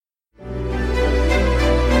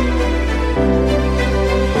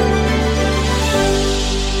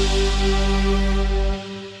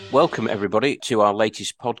Welcome, everybody, to our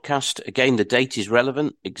latest podcast. Again, the date is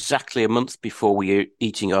relevant, exactly a month before we're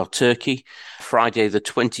eating our turkey, Friday, the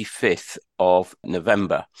 25th of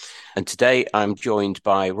November. And today I'm joined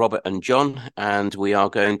by Robert and John, and we are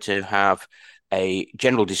going to have a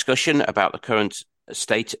general discussion about the current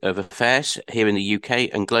state of affairs here in the UK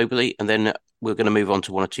and globally, and then we're going to move on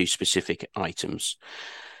to one or two specific items.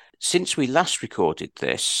 Since we last recorded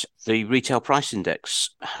this, the retail price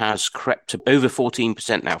index has crept to over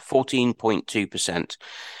 14% now, 14.2%.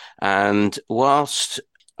 And whilst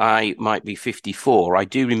I might be 54, I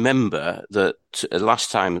do remember that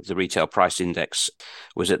last time the retail price index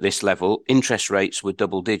was at this level, interest rates were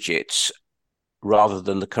double digits rather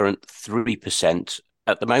than the current 3%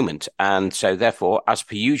 at the moment. And so therefore, as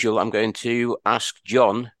per usual, I'm going to ask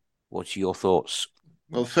John, what's your thoughts?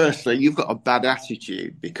 Well, firstly, you've got a bad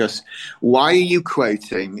attitude because why are you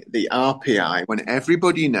quoting the RPI when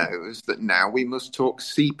everybody knows that now we must talk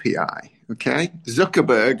CPI, okay?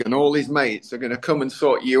 Zuckerberg and all his mates are going to come and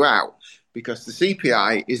sort you out because the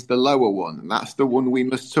CPI is the lower one, and that's the one we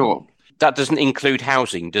must talk. That doesn't include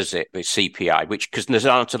housing, does it, the CPI, because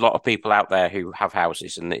there aren't a lot of people out there who have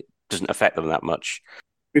houses and it doesn't affect them that much.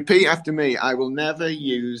 Repeat after me, I will never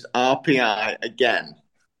use RPI again.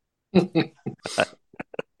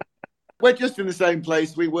 We're just in the same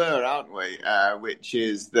place we were, aren't we? Which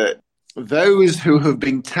is that those who have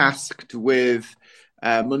been tasked with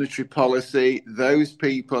monetary policy, those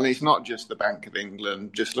people, and it's not just the Bank of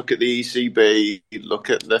England, just look at the ECB,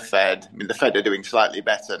 look at the Fed. I mean, the Fed are doing slightly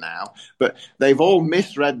better now, but they've all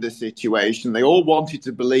misread the situation. They all wanted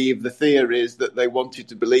to believe the theories that they wanted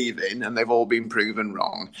to believe in, and they've all been proven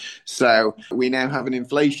wrong. So we now have an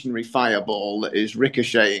inflationary fireball that is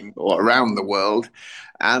ricocheting all around the world.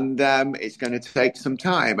 And it's going to take some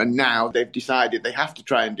time. And now they've decided they have to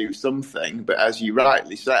try and do something. But as you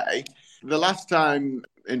rightly say, the last time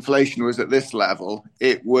inflation was at this level,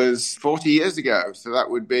 it was 40 years ago. So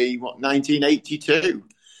that would be, 1982.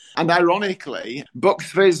 And ironically,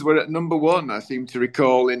 Bucks Fizz were at number one, I seem to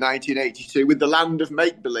recall, in 1982 with The Land of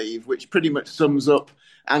Make-Believe, which pretty much sums up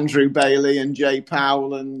Andrew Bailey and Jay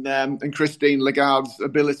Powell and Christine Lagarde's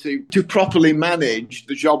ability to properly manage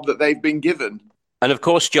the job that they've been given. And of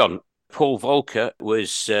course, John, Paul Volcker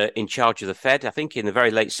was in charge of the Fed, I think, in the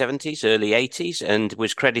very late 70s, early 80s, and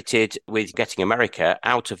was credited with getting America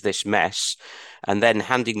out of this mess and then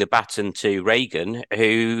handing the baton to Reagan,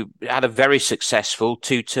 who had a very successful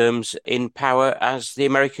 2 terms in power as the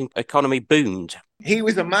American economy boomed. He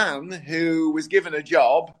was a man who was given a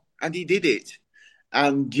job and he did it.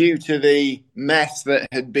 And due to the mess that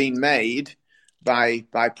had been made by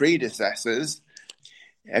predecessors,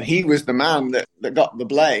 and he was the man that got the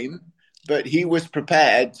blame, but he was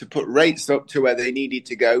prepared to put rates up to where they needed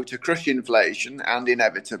to go to crush inflation, and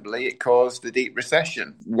inevitably it caused a deep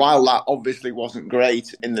recession. While that obviously wasn't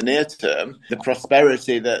great in the near term, the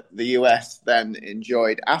prosperity that the US then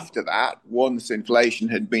enjoyed after that, once inflation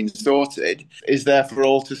had been sorted, is there for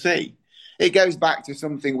all to see. It goes back to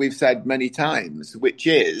something we've said many times, which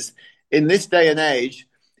is, in this day and age,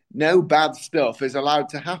 no bad stuff is allowed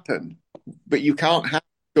to happen, but you can't have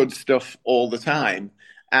good stuff all the time.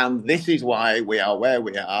 And this is why we are where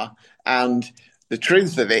we are. And the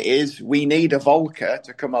truth of it is we need a Volcker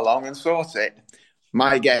to come along and sort it.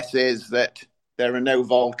 My guess is that there are no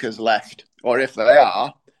Volckers left, or if they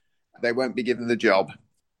are, they won't be given the job.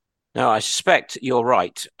 No, I suspect you're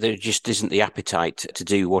right. There just isn't the appetite to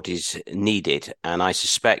do what is needed. And I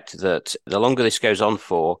suspect that the longer this goes on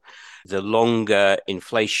for, the longer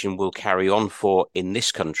inflation will carry on for in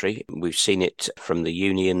this country. We've seen it from the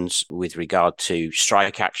unions with regard to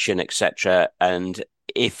strike action, etc. And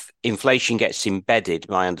if inflation gets embedded,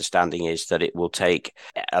 my understanding is that it will take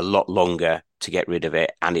a lot longer to get rid of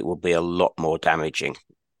it, and it will be a lot more damaging.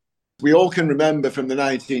 We all can remember from the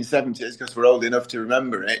 1970s, because we're old enough to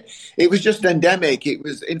remember it. It was just endemic.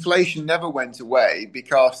 Inflation never went away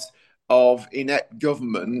because of inept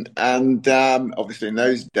government, and obviously in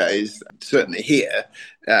those days, certainly here,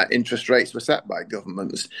 interest rates were set by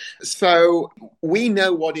governments. So we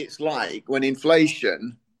know what it's like when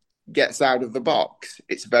inflation gets out of the box.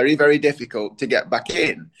 It's very, very difficult to get back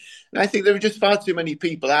in. And I think there are just far too many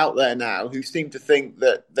people out there now who seem to think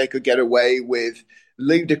that they could get away with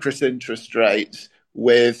ludicrous interest rates,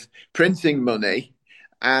 with printing money,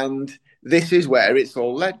 and this is where it's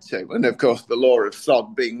all led to. And of course, the law of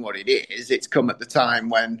sod being what it is, it's come at the time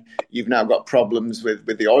when you've now got problems with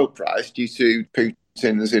the oil price due to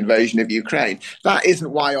Putin's invasion of Ukraine. That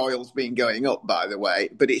isn't why oil's been going up, by the way,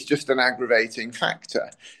 but it's just an aggravating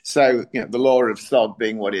factor. So, the law of sod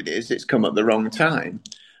being what it is, it's come at the wrong time.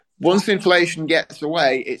 Once inflation gets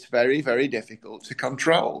away, it's very, very difficult to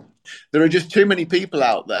control. There are just too many people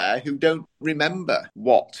out there who don't remember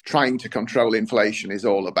what trying to control inflation is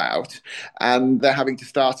all about, and they're having to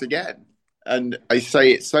start again. And I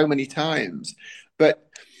say it so many times, but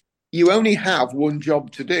you only have one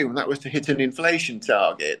job to do, and that was to hit an inflation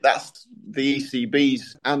target. That's the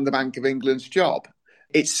ECB's and the Bank of England's job.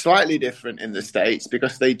 It's slightly different in the States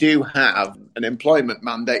because they do have an employment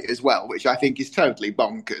mandate as well, which I think is totally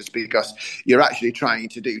bonkers because you're actually trying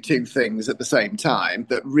to do two things at the same time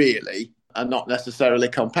that really are not necessarily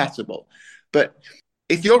compatible. But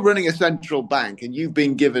if you're running a central bank and you've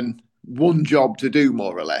been given one job to do,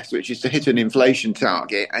 more or less, which is to hit an inflation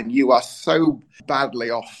target, and you are so badly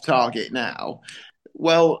off target now,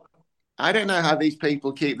 well, I don't know how these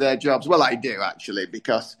people keep their jobs. Well, I do, actually,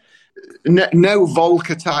 because no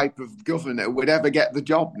Volcker type of governor would ever get the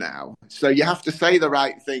job now. So you have to say the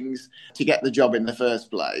right things to get the job in the first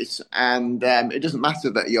place. And it doesn't matter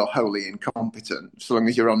that you're wholly incompetent, so long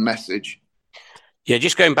as you're on message. Yeah,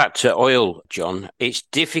 just going back to oil, John, it's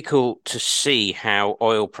difficult to see how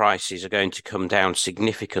oil prices are going to come down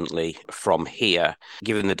significantly from here,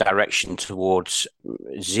 given the direction towards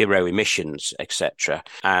zero emissions, etc.,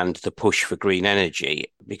 and the push for green energy,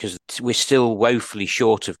 because we're still woefully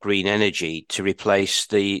short of green energy to replace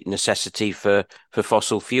the necessity for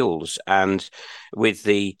fossil fuels. And with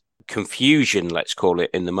the confusion, let's call it,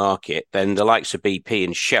 in the market, then the likes of BP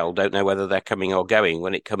and Shell don't know whether they're coming or going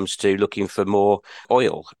when it comes to looking for more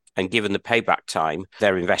oil. And given the payback time,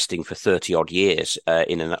 they're investing for 30 odd years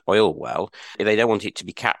in an oil well. They don't want it to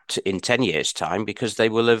be capped in 10 years' time because they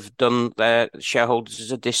will have done their shareholders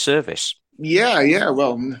a disservice. Yeah.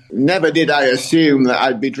 Well, never did I assume that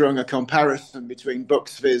I'd be drawing a comparison between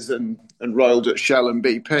Bucks Fizz and Royal Dutch Shell and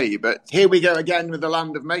BP. But here we go again with the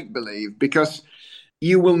land of make-believe, because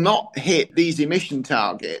you will not hit these emission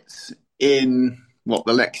targets in,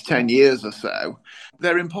 the next 10 years or so.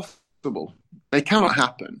 They're impossible. They cannot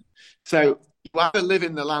happen. So you either live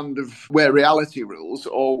in the land of where reality rules,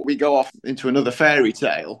 or we go off into another fairy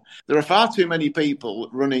tale. There are far too many people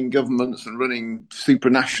running governments and running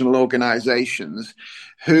supranational organizations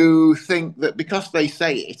who think that because they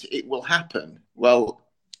say it, it will happen. Well,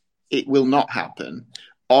 it will not happen.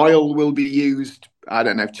 Oil will be used,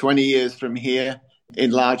 20 years from here in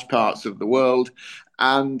large parts of the world.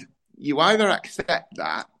 And you either accept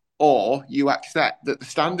that, or you accept that the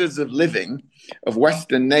standards of living of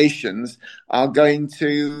Western nations are going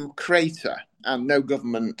to crater. And no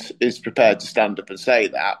government is prepared to stand up and say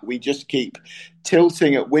that. We just keep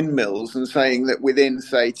tilting at windmills and saying that within,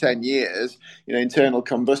 say, 10 years, internal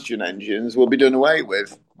combustion engines will be done away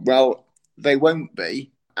with. Well, they won't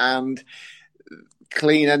be. And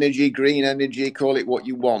clean energy, green energy, call it what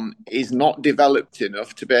you want, is not developed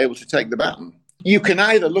enough to be able to take the baton. You can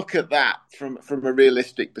either look at that from a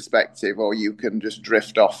realistic perspective, or you can just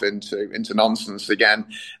drift off into nonsense again.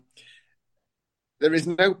 There is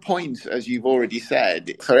no point, as you've already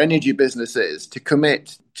said, for energy businesses to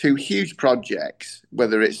commit to huge projects,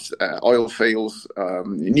 whether it's oil fields,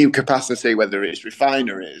 new capacity, whether it's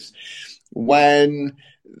refineries, when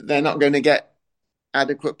they're not going to get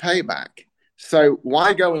adequate payback. So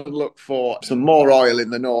why go and look for some more oil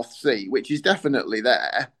in the North Sea, which is definitely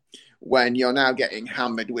there, when you're now getting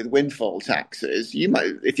hammered with windfall taxes?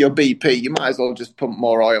 If you're BP, you might as well just pump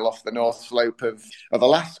more oil off the north slope of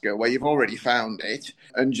Alaska, where you've already found it,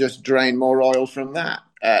 and just drain more oil from that.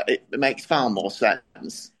 It makes far more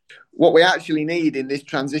sense. What we actually need in this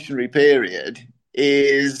transitionary period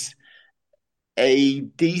is a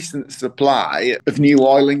decent supply of new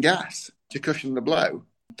oil and gas to cushion the blow.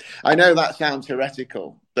 I know that sounds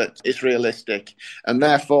heretical, but it's realistic. And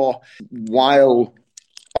therefore, while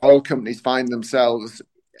oil companies find themselves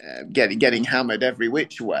getting hammered every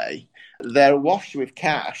which way, they're awash with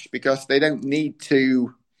cash because they don't need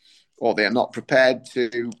to, or they're not prepared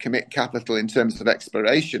to commit capital in terms of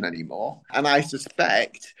exploration anymore. And I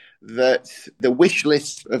suspect that the wish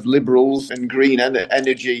list of liberals and green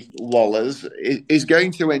energy wallers is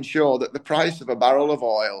going to ensure that the price of a barrel of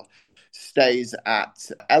oil stays at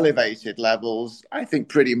elevated levels, I think,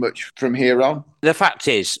 pretty much from here on. The fact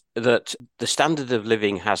is that the standard of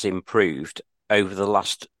living has improved over the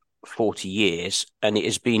last 40 years, and it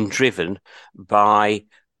has been driven by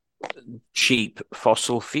cheap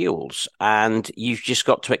fossil fuels, and you've just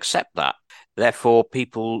got to accept that. Therefore,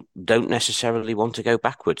 people don't necessarily want to go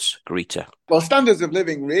backwards, Greta. Well, standards of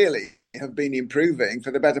living really have been improving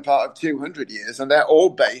for the better part of 200 years, and they're all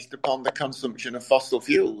based upon the consumption of fossil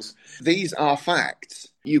fuels. These are facts.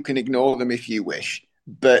 You can ignore them if you wish,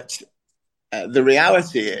 but the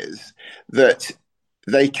reality is that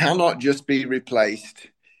they cannot just be replaced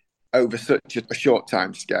over such a short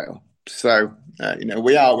time scale. So,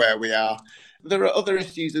 we are where we are. There are other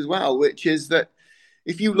issues as well, which is that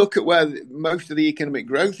if you look at where most of the economic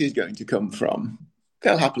growth is going to come from,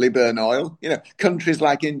 they'll happily burn oil. Countries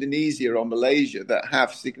like Indonesia or Malaysia that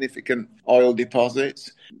have significant oil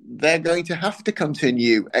deposits, they're going to have to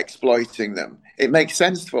continue exploiting them. It makes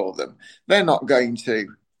sense for them. They're not going to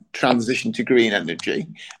transition to green energy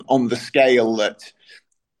on the scale that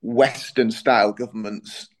Western-style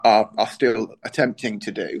governments are still attempting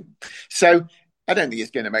to do. So I don't think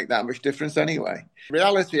it's going to make that much difference anyway.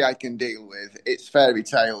 Reality I can deal with. It's fairy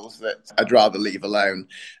tales that I'd rather leave alone.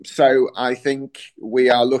 So I think we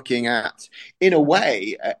are looking at, in a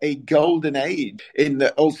way, a golden age in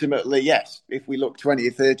that ultimately, yes, if we look 20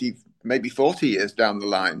 or 30, maybe 40 years down the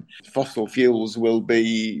line, fossil fuels will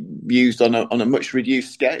be used on a much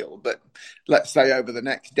reduced scale. But let's say over the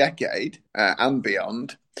next decade and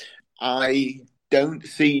beyond, I don't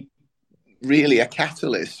see really a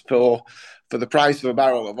catalyst for the price of a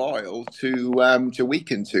barrel of oil to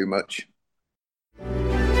weaken too much.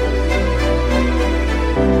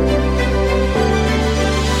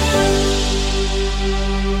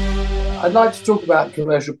 I'd like to talk about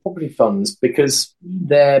commercial property funds because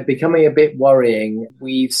they're becoming a bit worrying.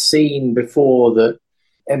 We've seen before that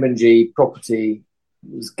M&G property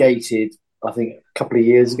was gated, I think, a couple of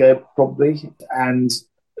years ago, probably, and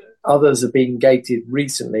others have been gated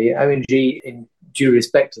recently. M&G, in due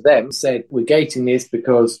respect to them, said we're gating this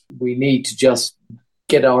because we need to just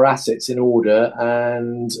get our assets in order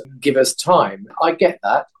and give us time. I get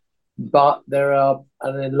that, but there are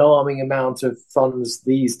an alarming amount of funds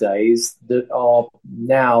these days that are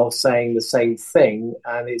now saying the same thing,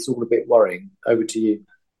 and it's all a bit worrying. Over to you.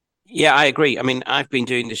 Yeah, I agree. I mean, I've been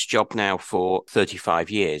doing this job now for 35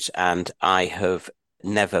 years, and I have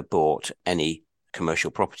never bought any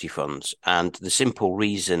commercial property funds. And the simple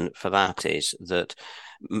reason for that is that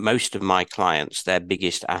most of my clients, their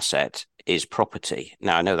biggest asset is property.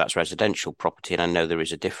 Now, I know that's residential property, and I know there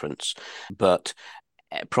is a difference, but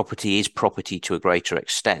property is property to a greater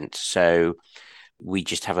extent. So we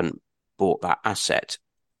just haven't bought that asset.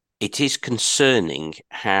 It is concerning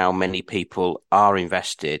how many people are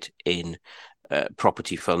invested in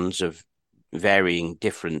property funds of varying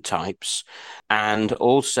different types, and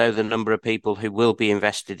also the number of people who will be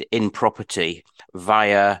invested in property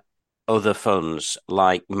via other funds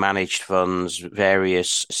like managed funds,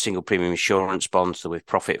 various single premium insurance bonds, the with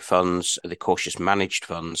profit funds, the cautious managed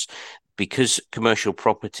funds. Because commercial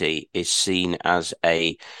property is seen as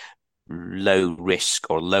a low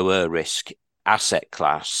risk or lower risk asset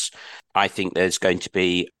class, I think there's going to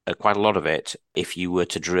be quite a lot of it if you were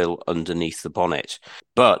to drill underneath the bonnet.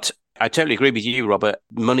 But I totally agree with you, Robert.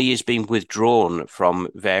 Money is being withdrawn from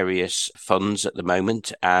various funds at the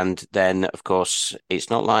moment. And then, of course, it's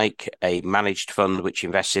not like a managed fund which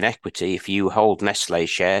invests in equity. If you hold Nestlé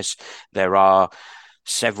shares, there are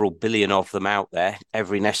several billion of them out there.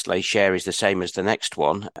 Every Nestlé share is the same as the next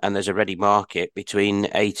one, and there's a ready market between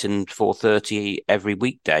 8 and 4:30 every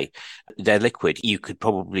weekday. They're liquid. You could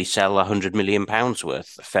probably sell £100 million worth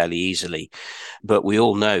fairly easily. But we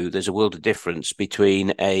all know there's a world of difference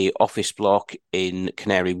between a office block in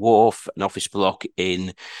Canary Wharf, an office block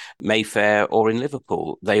in Mayfair, or in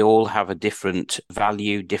Liverpool. They all have a different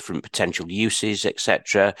value, different potential uses,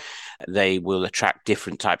 etc. They will attract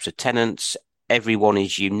different types of tenants. Everyone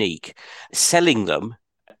is unique. Selling them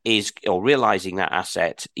is, or realizing that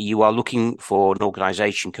asset, you are looking for an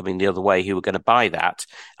organization coming the other way who are going to buy that.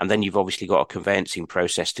 And then you've obviously got a conveyancing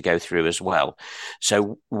process to go through as well.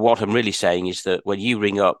 So what I'm really saying is that when you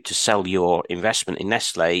ring up to sell your investment in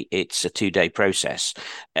Nestlé, it's a 2-day process.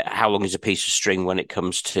 How long is a piece of string when it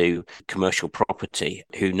comes to commercial property?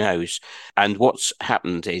 Who knows? And what's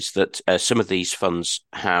happened is that some of these funds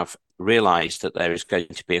have realised that there is going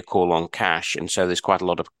to be a call on cash, and so there's quite a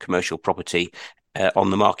lot of commercial property on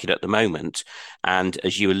the market at the moment. And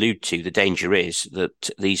as you allude to, the danger is that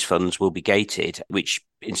these funds will be gated, which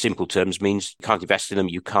in simple terms means you can't invest in them,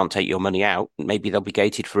 you can't take your money out. Maybe they'll be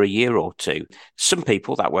gated for a year or two. Some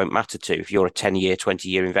people that won't matter to. If you're a 10-year,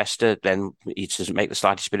 20-year investor, then it doesn't make the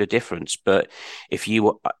slightest bit of difference. But if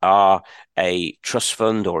you are a trust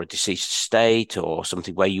fund or a deceased estate or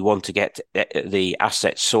something where you want to get the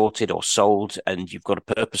assets sorted or sold and you've got a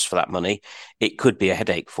purpose for that money, it could be a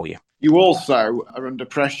headache for you. You also are under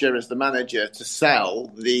pressure as the manager to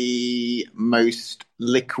sell the most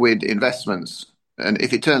liquid investments. And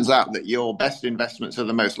if it turns out that your best investments are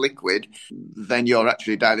the most liquid, then you're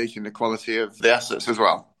actually diluting the quality of the assets as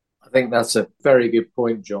well. I think that's a very good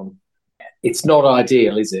point, John. It's not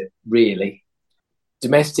ideal, is it, really?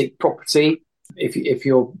 Domestic property, if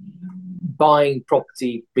you're buying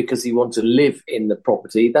property because you want to live in the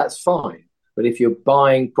property, that's fine. But if you're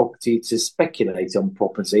buying property to speculate on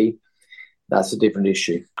property, that's a different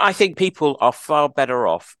issue. I think people are far better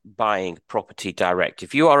off buying property direct.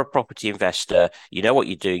 If you are a property investor, you know what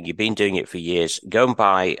you're doing, you've been doing it for years, go and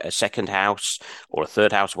buy a second house or a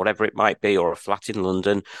third house, whatever it might be, or a flat in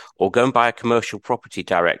London, or go and buy a commercial property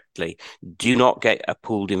directly. Do not get a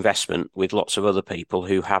pooled investment with lots of other people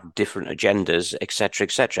who have different agendas, etc.,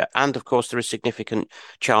 etc. And of course, there are significant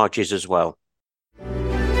charges as well.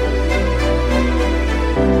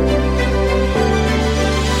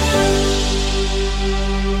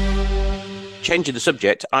 Changing the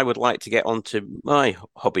subject, I would like to get on to my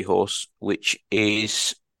hobby horse, which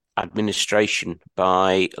is administration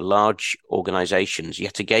by large organisations.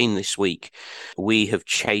 Yet again this week, we have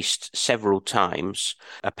chased several times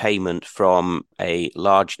a payment from a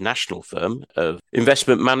large national firm of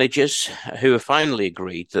investment managers who have finally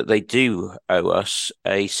agreed that they do owe us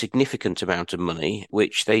a significant amount of money,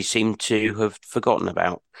 which they seem to have forgotten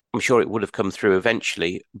about. I'm sure it would have come through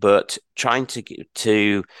eventually, but trying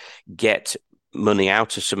to get money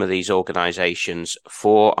out of some of these organisations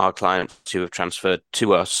for our clients who have transferred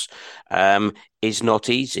to us is not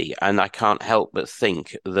easy. And I can't help but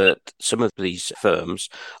think that some of these firms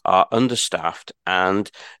are understaffed and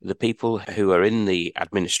the people who are in the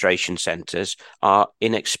administration centres are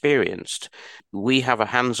inexperienced. We have a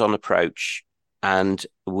hands-on approach and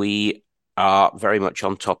we are very much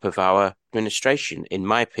on top of our administration. In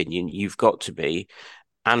my opinion, you've got to be,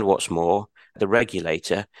 and what's more, the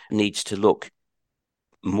regulator needs to look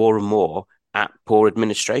more and more at poor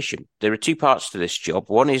administration. There are two parts to this job.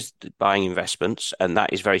 One is buying investments, and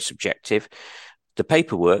that is very subjective. The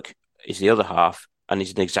paperwork is the other half and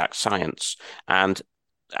is an exact science. And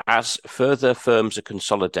as further firms are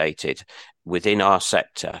consolidated within our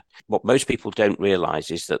sector, what most people don't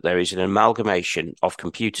realise is that there is an amalgamation of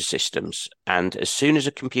computer systems. And as soon as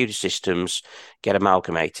the computer systems get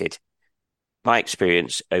amalgamated, my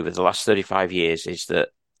experience over the last 35 years is that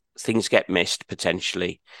things get missed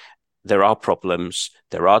potentially. There are problems,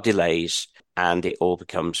 there are delays, and it all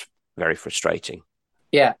becomes very frustrating.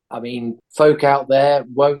 Yeah, I mean, folk out there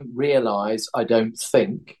won't realise, I don't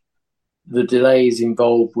think, the delays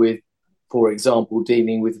involved with, for example,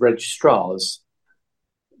 dealing with registrars.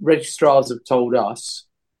 Registrars have told us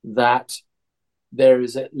that there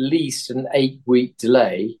is at least an 8-week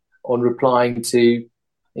delay on replying to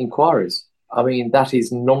inquiries. I mean, that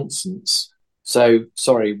is nonsense. So,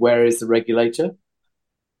 sorry, where is the regulator?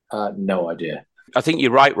 No idea. I think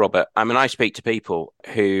you're right, Robert. I mean, I speak to people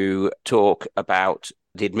who talk about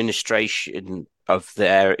the administration of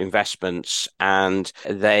their investments and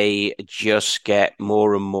they just get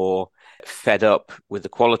more and more fed up with the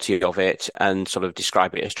quality of it and sort of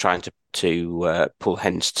describe it as trying to pull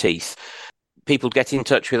hen's teeth. People get in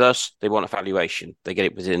touch with us. They want a valuation. They get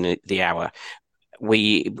it within the hour.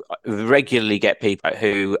 We regularly get people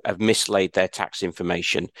who have mislaid their tax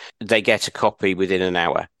information. They get a copy within an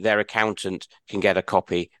hour. Their accountant can get a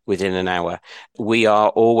copy within an hour. We are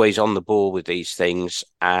always on the ball with these things.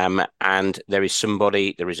 And there is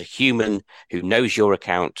a human who knows your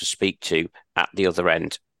account to speak to at the other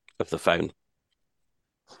end of the phone.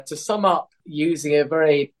 To sum up, using a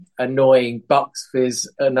very annoying Bucks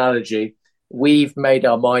Fizz analogy, we've made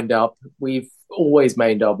our mind up. We've always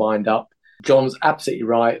made our mind up. John's absolutely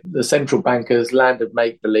right. The central bankers, land of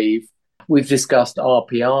make-believe. We've discussed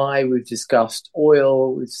RPI, we've discussed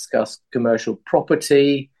oil, we've discussed commercial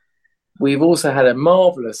property. We've also had a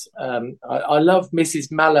marvellous, I love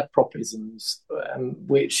Mrs. Malapropisms,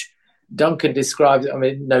 which Duncan describes, I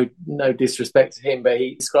mean, no disrespect to him, but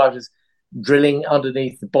he describes as drilling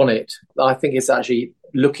underneath the bonnet. I think it's actually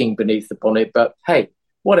looking beneath the bonnet, but hey,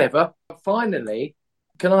 whatever. Finally,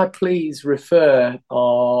 can I please refer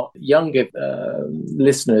our younger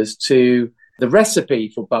listeners to the recipe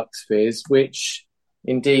for Bucks Fizz, which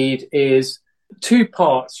indeed is 2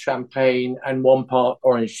 parts champagne and 1 part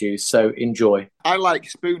orange juice. So enjoy. I like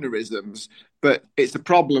spoonerisms, but it's a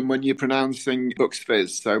problem when you're pronouncing Bucks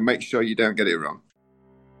Fizz, so make sure you don't get it wrong.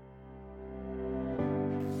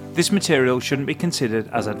 This material shouldn't be considered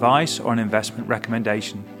as advice or an investment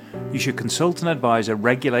recommendation. You should consult an advisor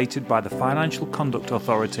regulated by the Financial Conduct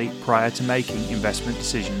Authority prior to making investment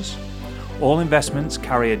decisions. All investments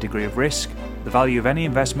carry a degree of risk. The value of any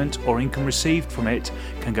investment or income received from it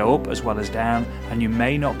can go up as well as down, and you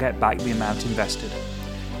may not get back the amount invested.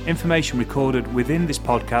 Information recorded within this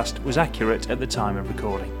podcast was accurate at the time of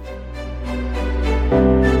recording.